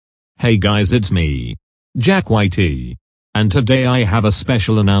Hey guys, it's me, Jack YT. And today I have a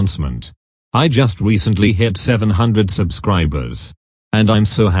special announcement. I just recently hit 700 subscribers. And I'm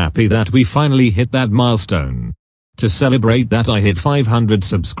so happy that we finally hit that milestone. To celebrate that, I hit 500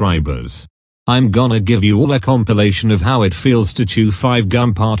 subscribers. I'm gonna give you all a compilation of how it feels to chew 5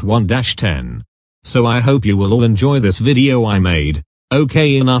 gum part 1-10. So I hope you will all enjoy this video I made.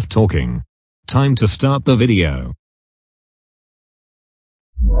 Okay, enough talking. Time to start the video.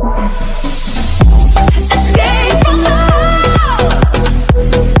 Escape from love.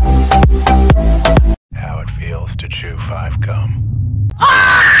 How it feels to chew 5 gum.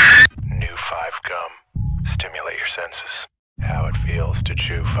 New 5 gum. Stimulate your senses. How it feels to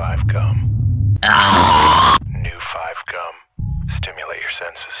chew 5 gum. New 5 gum. Stimulate your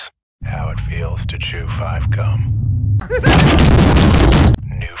senses. How it feels to chew 5 gum.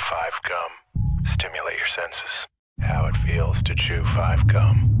 New 5 gum. Stimulate your senses. How it feels to chew 5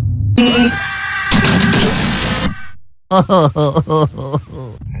 gum. New 5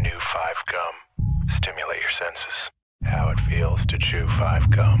 gum. Stimulate your senses. How it feels to chew 5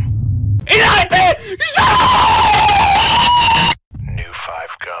 gum. New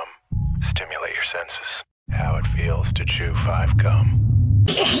 5 gum. Stimulate your senses. How it feels to chew 5 gum.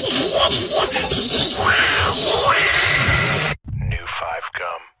 New 5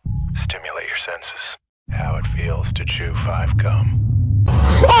 gum. Stimulate your senses. How it feels to chew 5 gum.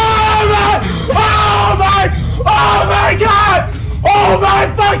 Oh my god! Oh my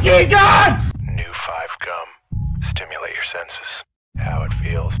fucking god! New 5 gum. Stimulate your senses. How it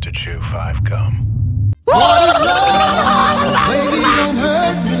feels to chew 5 gum. What is love? Baby, don't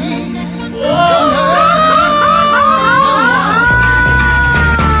hurt me. Don't hurt me.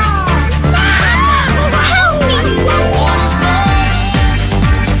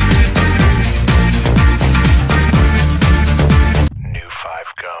 New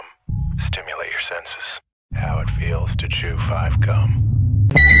 5 gum. Stimulate your senses. How it feels to chew 5 gum.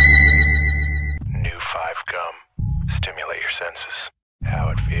 New 5 gum. Stimulate your senses. How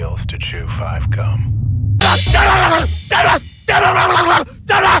it feels to chew 5 gum.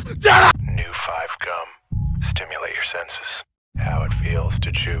 New 5 gum. Stimulate your senses. How it feels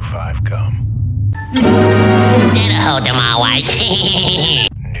to chew 5 gum. Get a hold of my wife.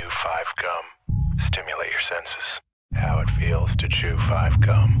 New 5 gum. Stimulate your senses. How it feels to chew 5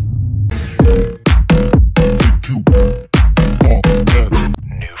 gum.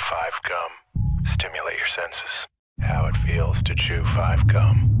 New 5 gum. Stimulate your senses. How it feels to chew 5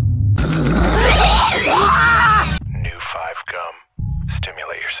 gum. New 5 gum.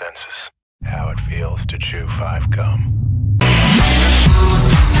 Stimulate your senses. How it feels to chew 5 gum.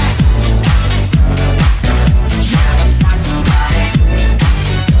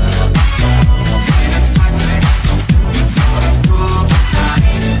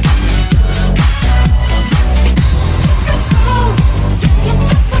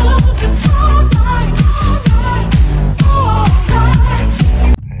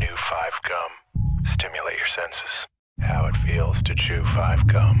 New 5 gum. Stimulate your senses. How it feels to chew 5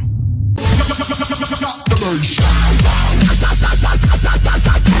 gum.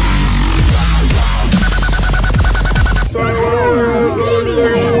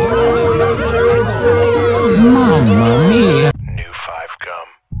 Mamma mia. New 5 gum.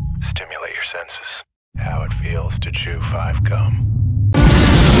 Stimulate your senses. How it feels to chew 5 gum.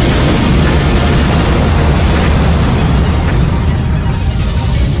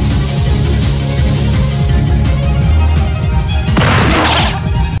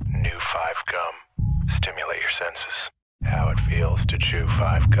 New 5 gum. Stimulate your senses. How it feels to chew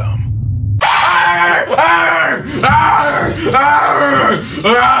 5 gum.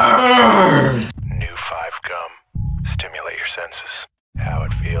 New 5 gum. Stimulate your senses. How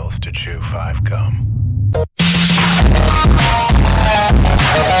it feels to chew 5 gum.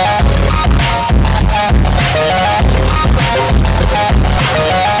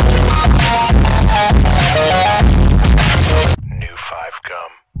 New 5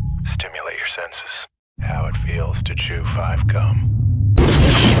 gum. Stimulate your senses. How it feels to chew 5 gum.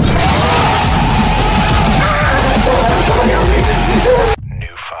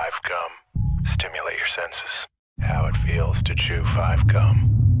 New 5 gum. Stimulate your senses. How it feels to chew 5 gum.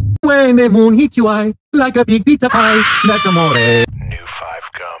 When the moon hits your eye like a big pizza pie, that's amore. New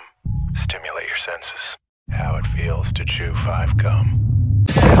 5 gum. Stimulate your senses. How it feels to chew 5 gum.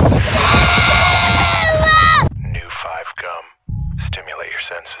 New 5 gum. Stimulate your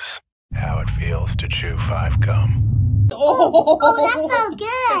senses. How it feels to chew 5 gum. Oh, that's so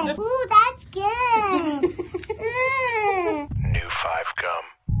good. Ooh, that's good. New 5 gum.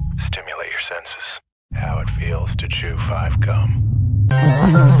 Stimulate your senses. How it feels to chew 5 gum.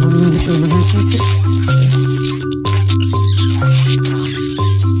 Oh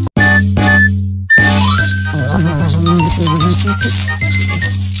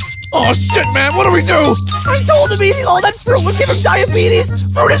shit, man, what do we do? I told him eating all that fruit would give him diabetes.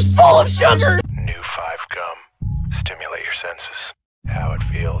 Fruit is full of sugar. New 5 gum. Stimulate your senses. How it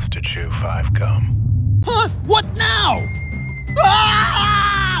feels to chew 5 gum. Huh? What now?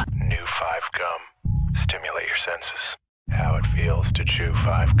 Ah! New 5 gum. Stimulate your senses. How it feels to chew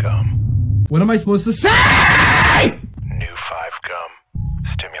 5 gum. What am I supposed to say? New 5 gum.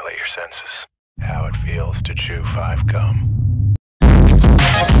 Stimulate your senses. How it feels to chew 5 gum.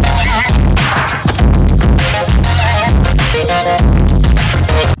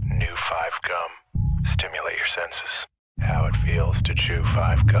 New 5 gum. Stimulate your senses. How it feels to chew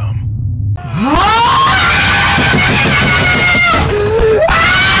 5 gum.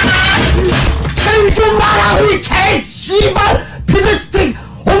 좀 말하고 이 개씨발 피드스틱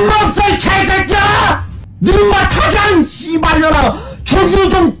엄마 없어 이 개새끼야! 니마 타장 씨발려라 저기로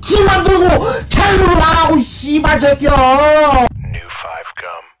좀 그만 들고 자유로 나가고 씨발 새끼야! New 5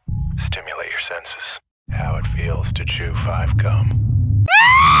 gum. Stimulate your senses. How it feels to chew 5 gum.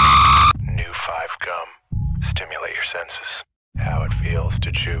 New 5 gum. Stimulate your senses. How it feels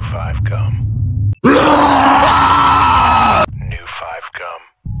to chew 5 gum. New 5 gum.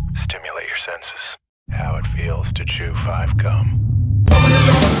 Stimulate your senses. How it feels to chew 5 gum.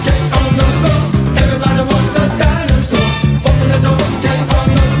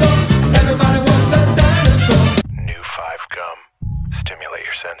 New 5 gum. Stimulate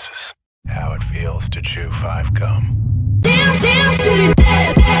your senses. How it feels to chew 5 gum. Dance, dance to the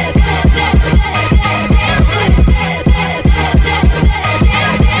dead, dead, dead, dead, dead, dance to the dead, dead, dead, dead, dance, dance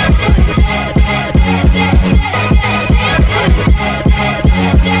to the dead,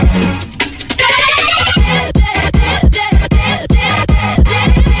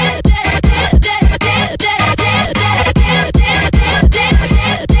 dead, dead, dead, dance to the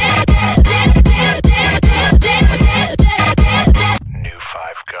dead, dead, dead, New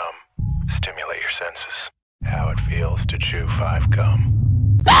 5 gum. Stimulate your senses. How it feels to chew 5 gum.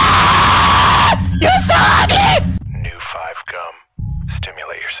 You saw me! New 5 gum.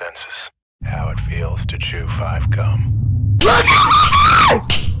 Stimulate your senses. How it feels to chew 5 gum.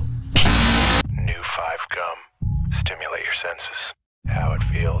 New 5 gum. Stimulate your senses. How it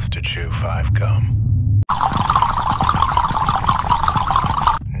feels to chew 5 gum.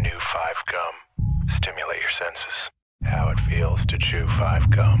 New 5 gum. Stimulate your senses. How it feels to chew 5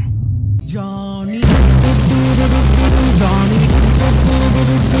 gum. Johnny, New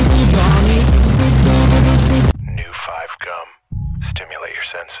 5 gum. Stimulate your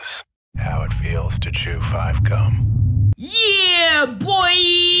senses. How it feels to chew 5 gum. yeah, boy!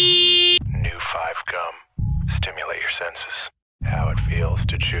 New 5 gum. Stimulate your senses. How it feels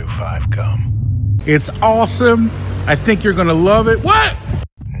to chew 5 gum. It's awesome. I think you're gonna love it. What?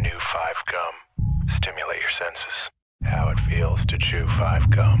 New 5 gum. Stimulate your senses. How it feels to chew 5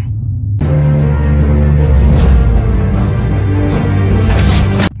 gum.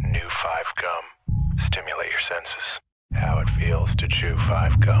 New 5 gum. Stimulate your senses. How it feels to chew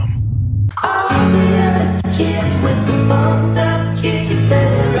 5 gum.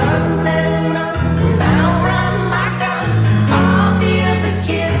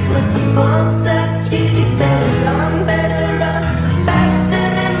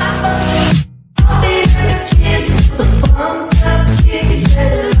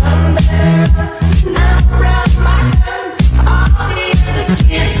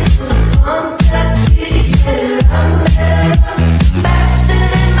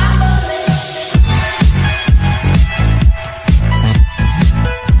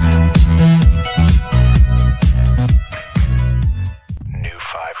 New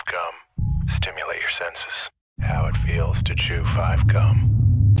 5 gum. Stimulate your senses. How it feels to chew 5 gum.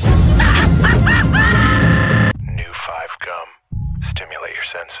 New 5 gum. Stimulate your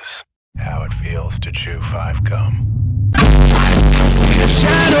senses. How it feels to chew 5 gum.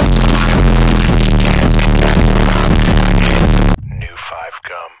 New 5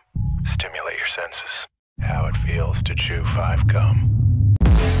 gum. Stimulate your senses. How it feels to chew 5 gum.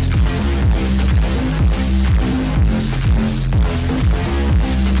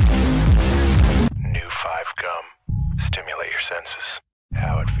 New 5 gum. Stimulate your senses.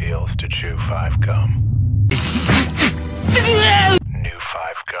 How it feels to chew 5 gum. New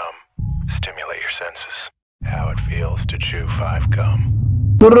 5 gum. Stimulate your senses. How it feels to chew 5 gum.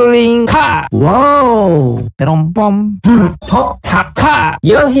 브루링카 와우 빼롱범 톡카카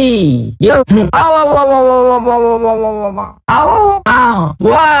여히 여 아와와와와와와와와와 아우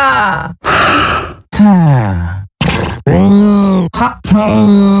아와 하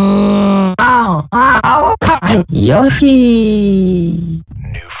Yoshi.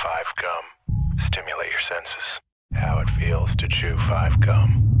 New 5 gum. Stimulate your senses. How it feels to chew 5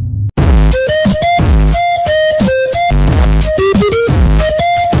 gum.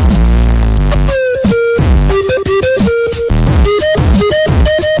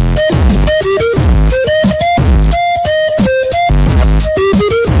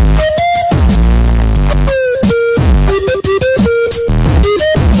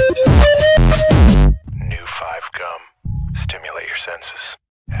 New 5 gum. Stimulate your senses.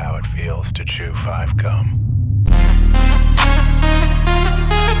 How it feels to chew 5 gum.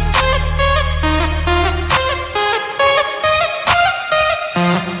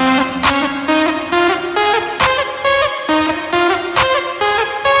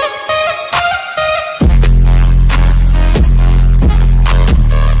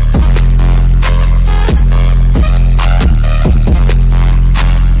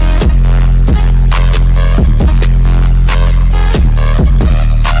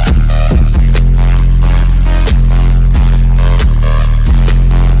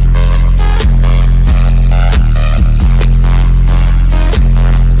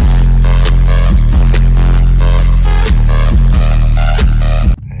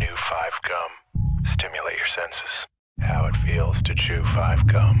 New 5 gum. Stimulate your senses. How it feels to chew 5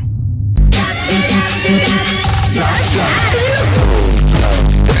 gum.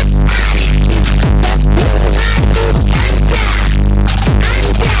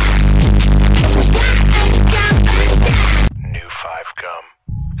 New 5 gum.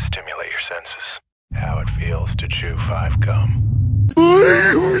 Stimulate your senses. How it feels to chew 5 gum. New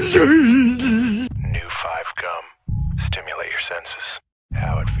 5 gum. Stimulate your senses.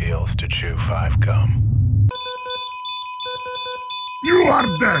 How it feels to chew 5 gum. You are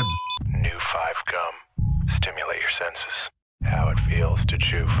dead. New 5 gum. Stimulate your senses. How it feels to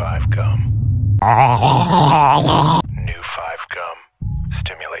chew 5 gum. New 5 gum.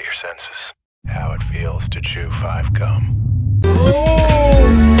 Stimulate your senses. How it feels to chew 5 gum.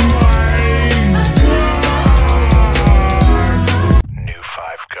 New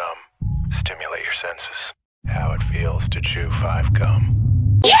 5 gum. Stimulate your senses. How it feels to chew 5 gum.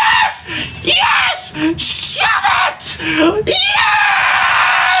 Yes! Yes! Shove it!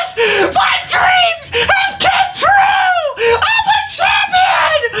 Yes! My dreams have come true! I'm a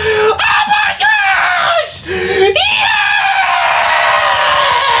champion! Oh my gosh! Yes!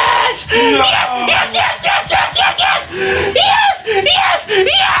 Yes! Yes! Yes! Yes! Yes! Yes! Yes! Yes!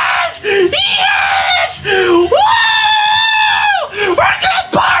 Yes! Yes! Woo! We're gonna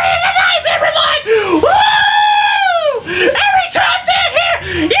party tonight, everyone! Woo! Every time they're here,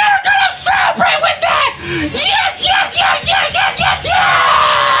 you're gonna celebrate with that! Yes, yes, yes, yes, yes, yes,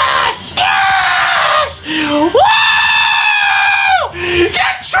 yes! Yes! Woo! The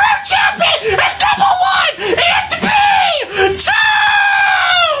true champion is number 1! It has to be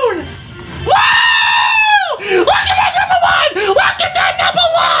Tune! Woo! Look at that number 1! Look at that number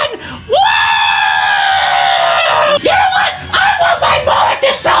 1! Woo! You know what? I want my moment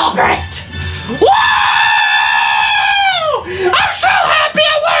to celebrate! Woo! I'm so happy I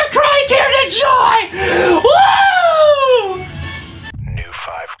want to cry tears of joy! Woo! New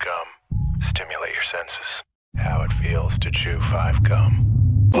 5 gum. Stimulate your senses. How it feels to chew 5 gum.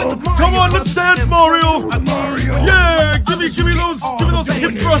 Come on, let's dance, Mario. Yeah, give me those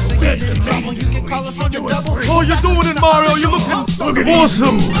hip thrusts. Oh, you're doing it, Mario. You're looking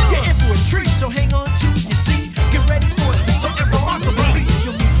awesome.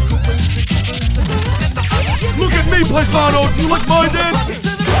 Look at me, Paisano. Do you like my dance?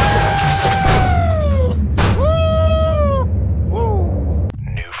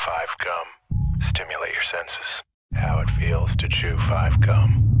 New 5 gum. Stimulate your senses. How it feels to chew 5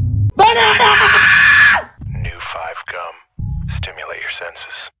 gum. Banana! New 5 gum. Stimulate your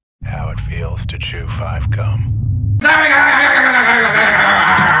senses. How it feels to chew 5 gum.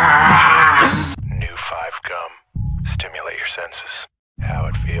 New 5 gum. Stimulate your senses. How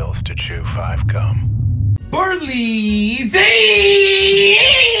it feels to chew 5 gum. Burley Z!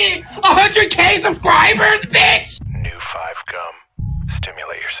 100K subscribers, bitch! New 5 gum.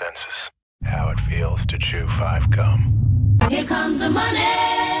 Stimulate your senses. How it feels to chew 5 gum. Here comes the money.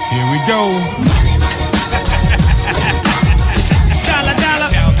 Here we go.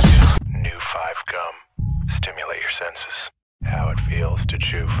 New 5 gum. Stimulate your senses. How it feels to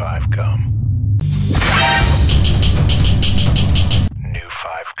chew 5 gum. New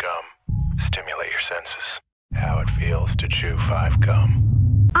 5 gum. Stimulate your senses. How it feels to chew 5 gum.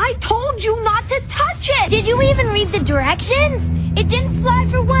 I told you not to touch it! Did you even read the directions? It didn't fly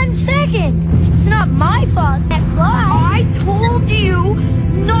for 1 second. It's not my fault that fly. I told you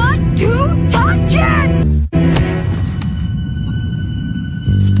not to touch it!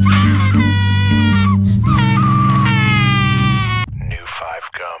 New 5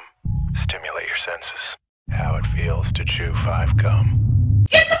 gum. Stimulate your senses. How it feels to chew 5 gum.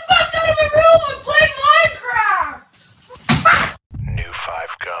 Get the fuck out of my room and play Minecraft! New 5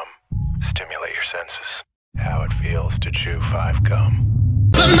 gum. Stimulate your senses. How it feels to chew 5 gum.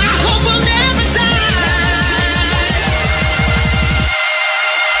 But my hope will never die.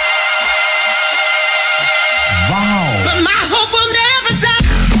 Wow. But my hope will never die.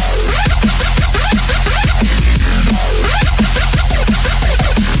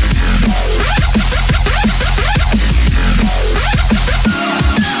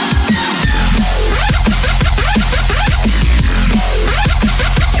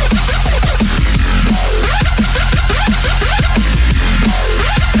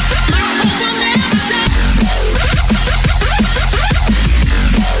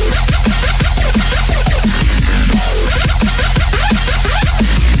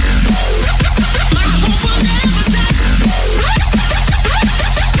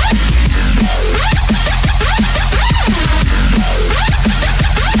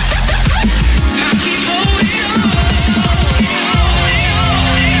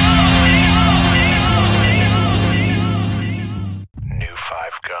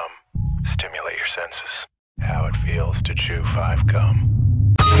 Stimulate your senses. How it feels to chew 5 gum.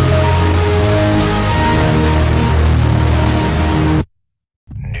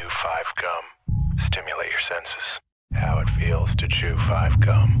 New 5 gum. Stimulate your senses. How it feels to chew 5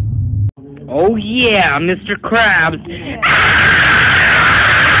 gum. Oh yeah, Mr. Krabs. New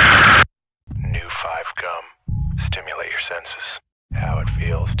 5 gum. Stimulate your senses. How it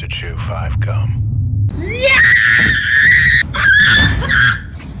feels to chew 5 gum.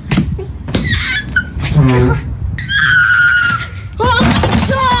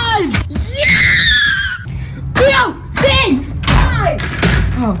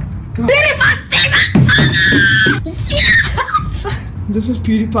 Oh, God. This is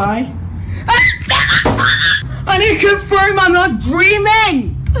PewDiePie. I need to confirm I'm not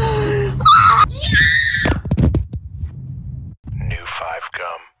dreaming! New 5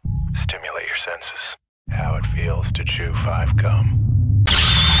 gum. Stimulate your senses. How it feels to chew 5 gum.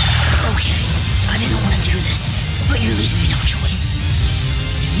 Okay, I didn't want to do this, but you're leaving me no choice.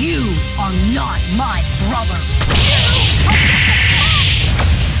 You are not my brother.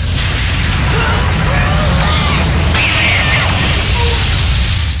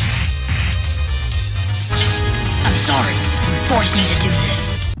 I'm sorry. You forced me to do this.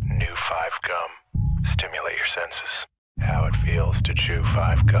 New 5 gum. Stimulate your senses. How it feels to chew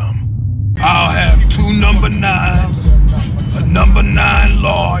 5 gum. I'll have 2 number 9s, a number 9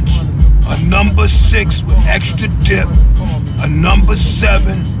 large, a number 6 with extra dip, a number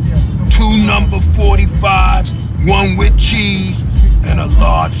 7, 2 number 45s, 1 with cheese, and a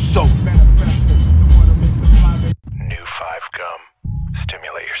large soap. New 5 gum.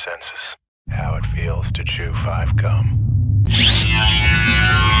 Stimulate your senses. How it feels to chew 5 gum.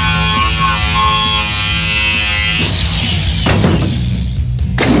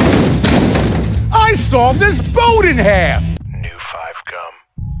 I saw this boat in half! New 5 gum.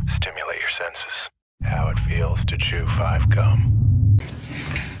 Stimulate your senses. How it feels to chew 5 gum.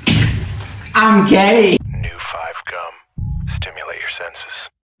 I'm gay. New 5 gum. Stimulate your senses.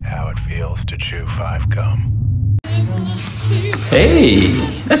 How it feels to chew 5 gum. Hey,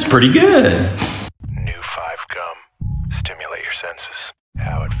 that's pretty good. New 5 gum. Stimulate your senses.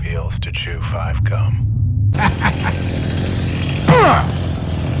 How it feels to chew 5 gum.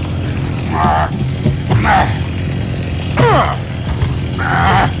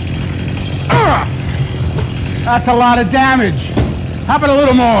 That's a lot of damage. How about a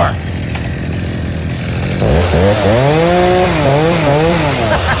little more?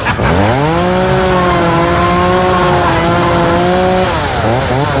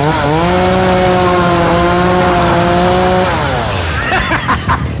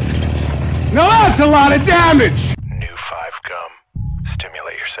 No, that's a lot of damage. New 5 gum.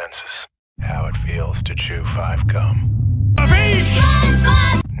 Stimulate your senses. How it feels to chew 5 gum. New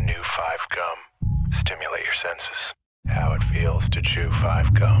 5 gum. Stimulate your senses. How it feels to chew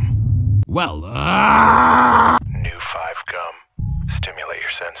 5 gum. Well, New 5 gum. Stimulate your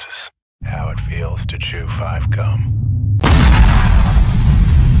senses. How it feels to chew 5 gum.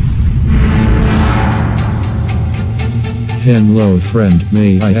 Hello friend,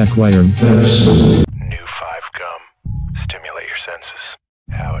 may I acquire this? New 5 gum. Stimulate your senses.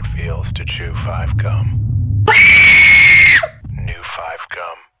 How it feels to chew 5 gum. New 5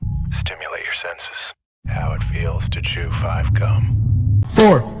 gum. Stimulate your senses. gum.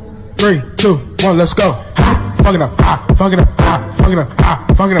 4, 3, 2, 1, let's go. Ha, fuck it up, ha, fuck it up, ha, fuck it up, ha,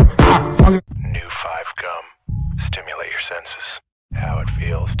 fuck it up, ha, fuck it up. New 5 gum. Stimulate your senses. How it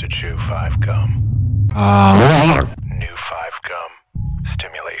feels to chew 5 gum. New 5 gum.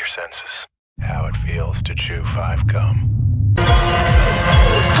 Stimulate your senses. How it feels to chew 5 gum.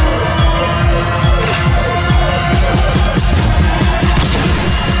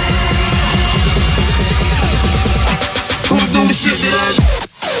 Who's doing the shit that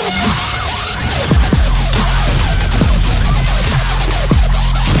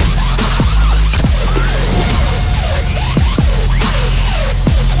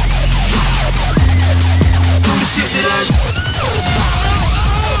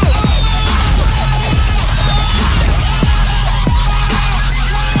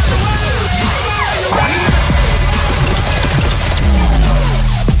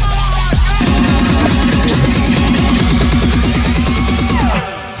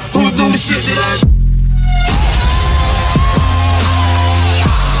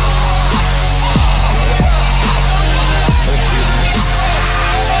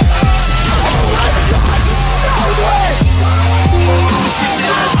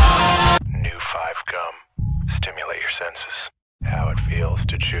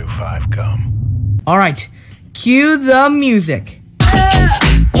All right, cue the music.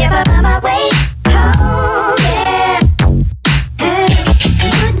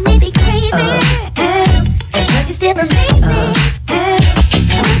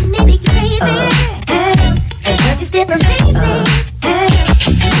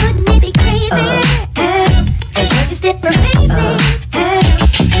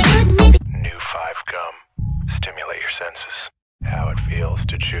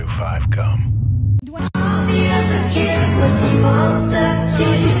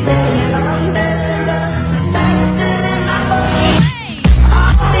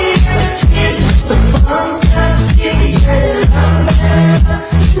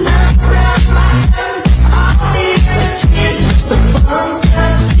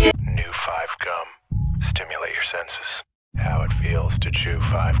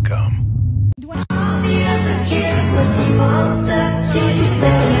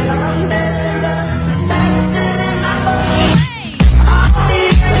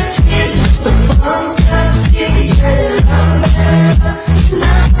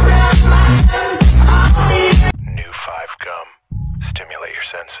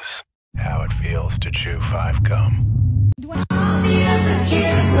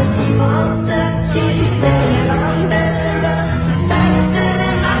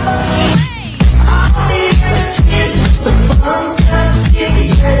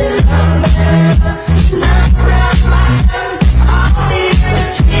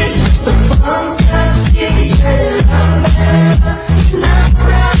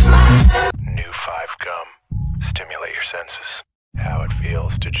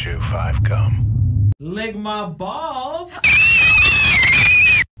 Lick my balls. New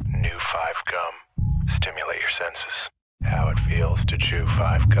 5 gum. Stimulate your senses. How it feels to chew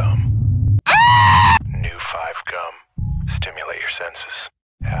 5 gum. New 5 gum. Stimulate your senses.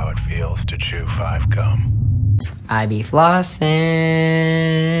 How it feels to chew 5 gum. I be flossing.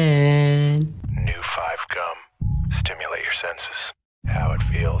 New 5 gum. Stimulate your senses. How it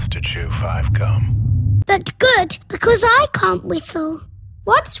feels to chew 5 gum. But good, because I can't whistle.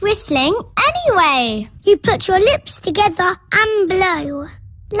 What's whistling anyway? You put your lips together and blow.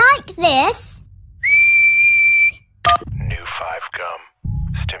 Like this. New 5 gum.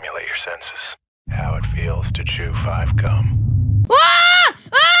 Stimulate your senses. How it feels to chew 5 gum.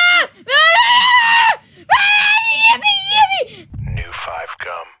 New 5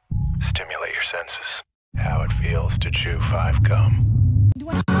 gum. Stimulate your senses. How it feels to chew 5 gum.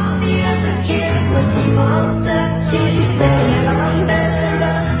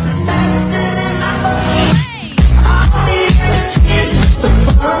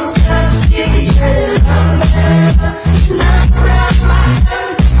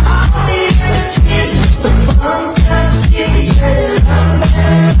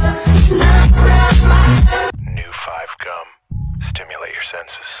 New 5 gum. Stimulate your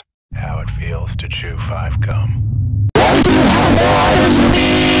senses. How it feels to chew 5 gum.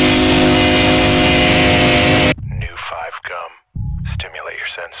 New 5 gum. Stimulate your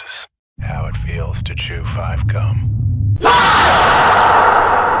senses. How it feels to chew 5 gum.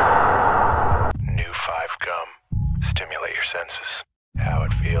 New 5 gum. Stimulate your senses. How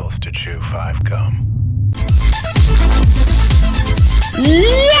it feels to chew 5 gum.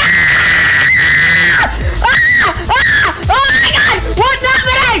 Oh my God! What's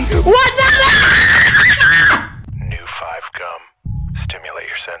happening? What's happening? New 5 gum.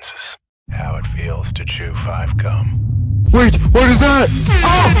 senses. How it feels to chew 5 gum. Wait, what is that?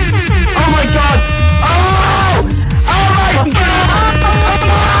 Oh! Oh my god! Oh! Oh my god!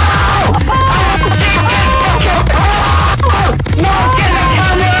 No! Get the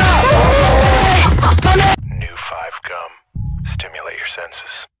camera! New 5 gum. Stimulate your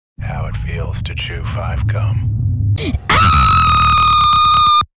senses. How it feels to chew 5 gum.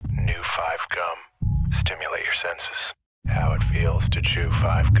 New 5 gum. Stimulate your senses. How it feels to chew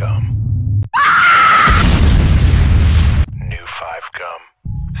 5 gum. New 5 gum.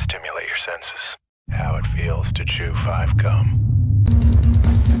 Stimulate your senses. How it feels to chew 5 gum.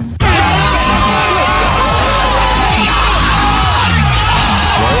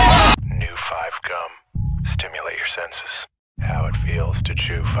 New 5 gum. Stimulate your senses. How it feels to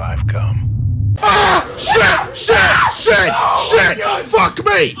chew 5 gum. Ah! Shit! Shit! Shit! Shit! Fuck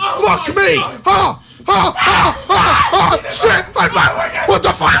me! Fuck me! Ah! Ah! Ah! Ah! Ah! Shit! What the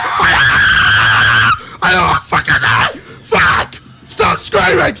fuck? I don't fucking know! Fuck! Stop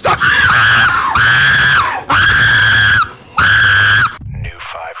screaming! Stop! New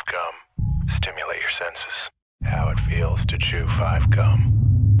 5 gum. Stimulate your senses. How it feels to chew 5 gum.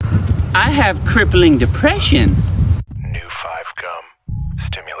 I have crippling depression. New 5 gum.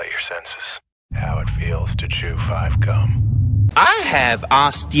 Stimulate your senses. How it feels to chew 5 gum. I have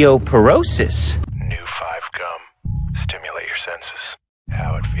osteoporosis. New 5 gum. Stimulate your senses.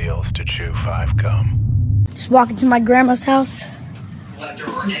 How it feels to chew 5 gum. Just walk into my grandma's house.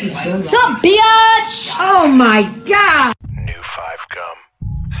 Sup, bitch? Oh my god! New 5 gum.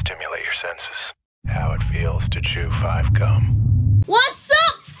 Stimulate your senses. How it feels to chew 5 gum. What's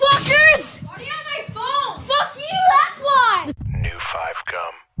up, fuckers? Why are you on my phone? Fuck you, that's why! New 5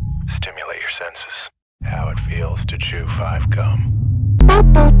 gum. Stimulate your senses. How it feels to chew 5 gum.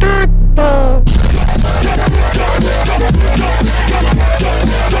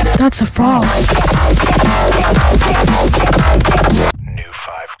 That's a frog. New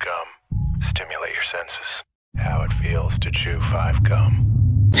 5 gum. Stimulate your senses. How it feels to chew 5 gum.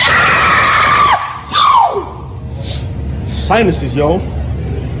 Sinuses, yo.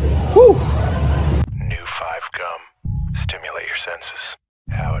 Whew. New 5 gum. Stimulate your senses.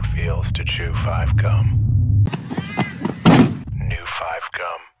 How it feels to chew 5 gum. New 5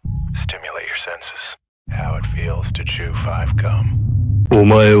 gum. Stimulate your senses. How it feels to chew 5 gum. お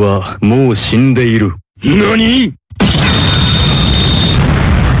前はもう死んでいる。何？ New 5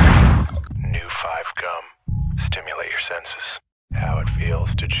 gum. Stimulate your senses. How it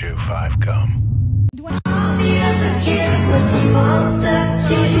feels to chew 5 gum. New 5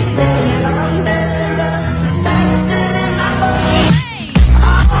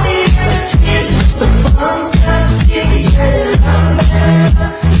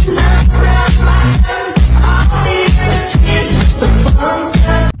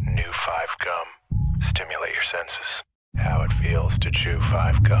 gum. Stimulate your senses. How it feels to chew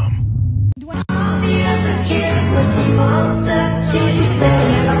 5 gum.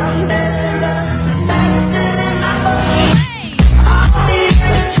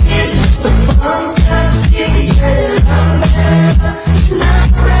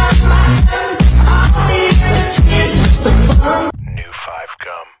 New 5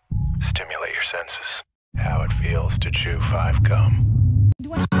 gum. Stimulate your senses. How it feels to chew 5 gum.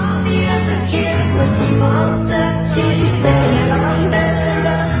 New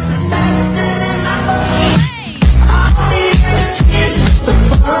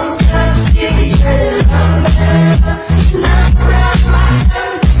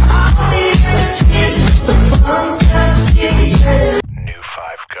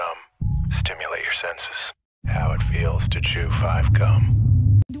 5 gum. Stimulate your senses. How it feels to chew 5 gum.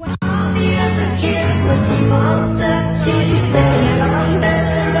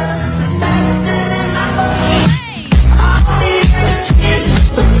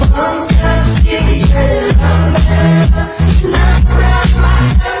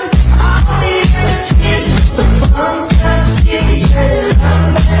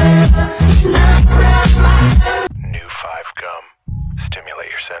 New 5 gum. Stimulate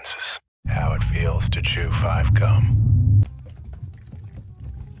your senses. How it feels to chew 5 gum.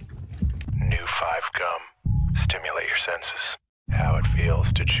 New 5 gum. Stimulate your senses. How it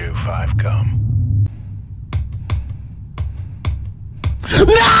feels to chew 5 gum.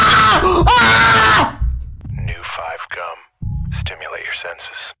 No! Ah! New 5 gum. Stimulate your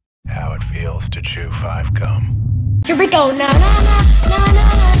senses. How it feels to chew 5 gum. Here we go. Na na na na na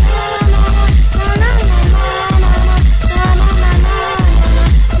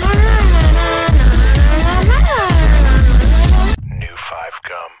New 5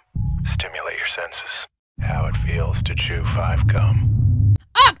 gum. Stimulate your senses. How it feels to chew 5 gum.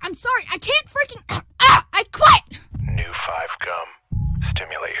 I'm sorry. I can't freaking... I quit! New 5 gum.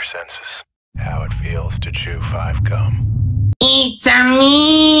 Stimulate your senses. How it feels to chew 5 gum. It's a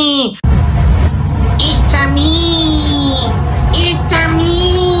me! It's a me! It's a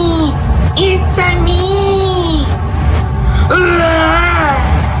me! It's a me!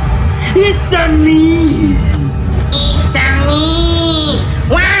 It's a me! It's a me!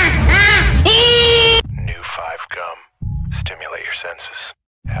 New 5 gum. Stimulate your senses.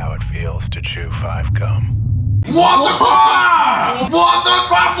 How it feels to chew 5 gum. What the crap? What the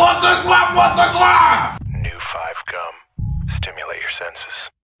crap? What the crap? What the crap? New 5 gum. Stimulate your senses.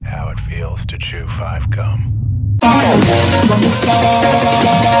 How it feels to chew 5 gum.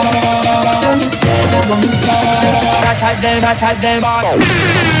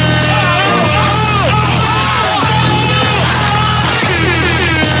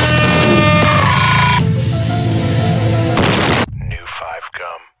 New 5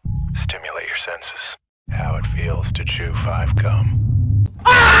 gum. Stimulate your senses. How it feels to chew 5 gum.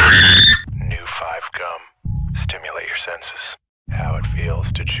 New 5 gum. Stimulate your senses. How it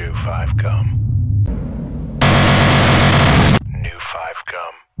feels to chew 5 gum. New 5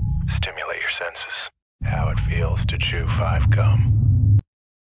 gum. Stimulate your senses. How it feels to chew 5 gum.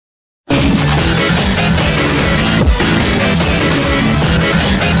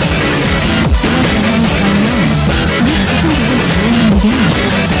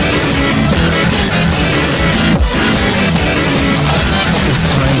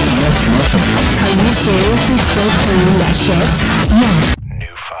 Are you seriously still cleaning that shit? Yeah.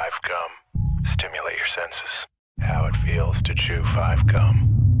 New 5 gum. Stimulate your senses. How it feels to chew 5 gum.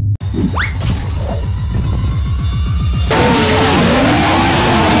 New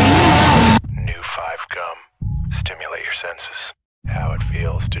 5 gum. Stimulate your senses. How it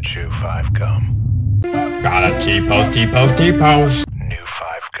feels to chew 5 gum. Got a T-post, T-post, T-post. New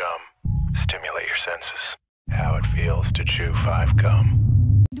 5 gum. Stimulate your senses. How it feels to chew 5 gum.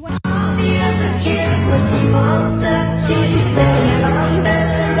 New 5 gum.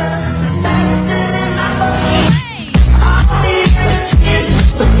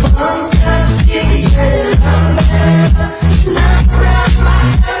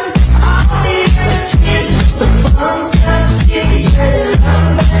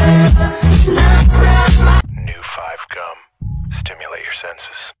 Stimulate your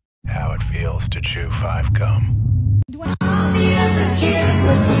senses. How it feels to chew 5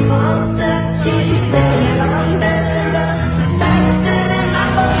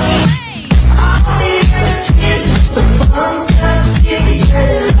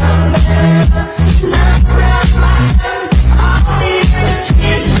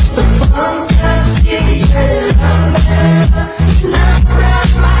 gum.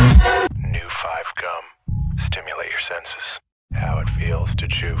 New 5 gum. Stimulate your senses. How it feels to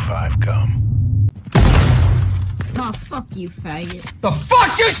chew 5 gum. Oh, fuck you, faggot. The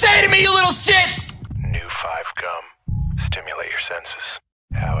fuck you say to me, you little shit? New 5 gum. Stimulate your senses.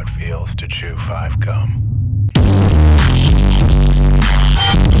 How it feels to chew 5 gum.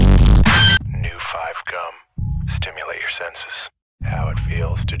 New 5 gum. Stimulate your senses. How it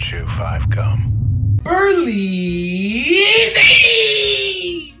feels to chew 5 gum. Burleezy!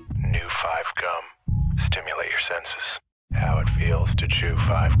 New 5 gum. Stimulate your senses. How it feels to chew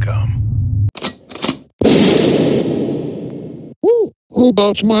 5 gum. Who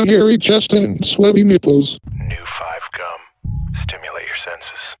about my hairy chest and sweaty nipples? New 5 gum. Stimulate your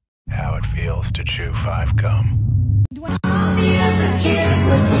senses. How it feels to chew 5 gum. New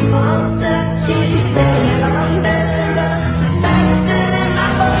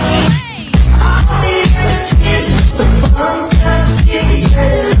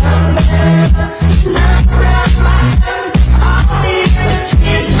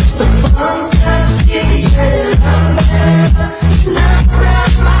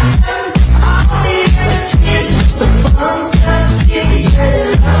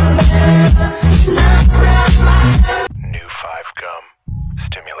 5 gum.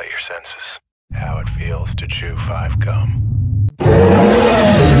 Stimulate your senses. How it feels to chew 5 gum.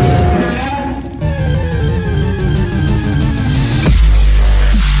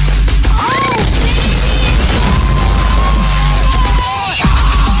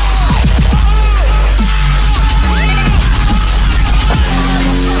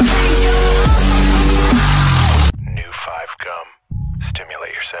 New 5 gum.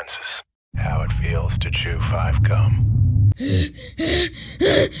 Stimulate your senses. How it feels to chew 5 gum.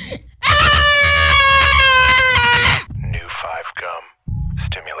 New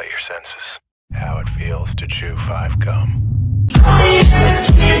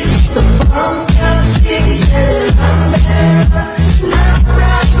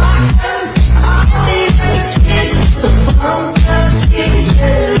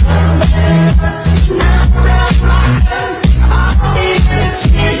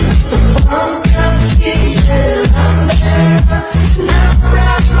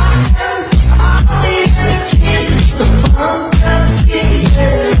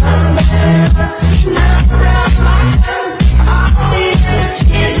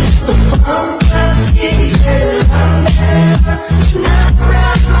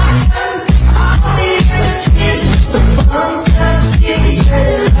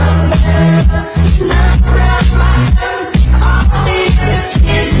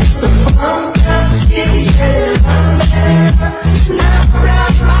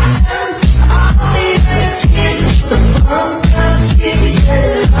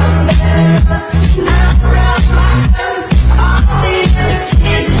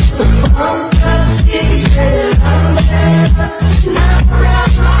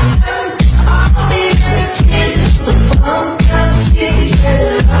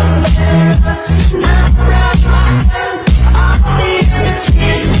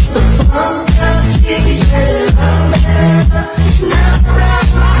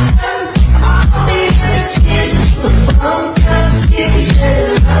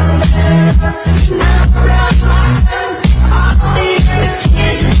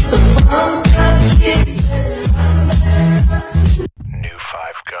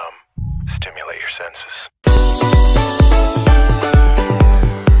senses.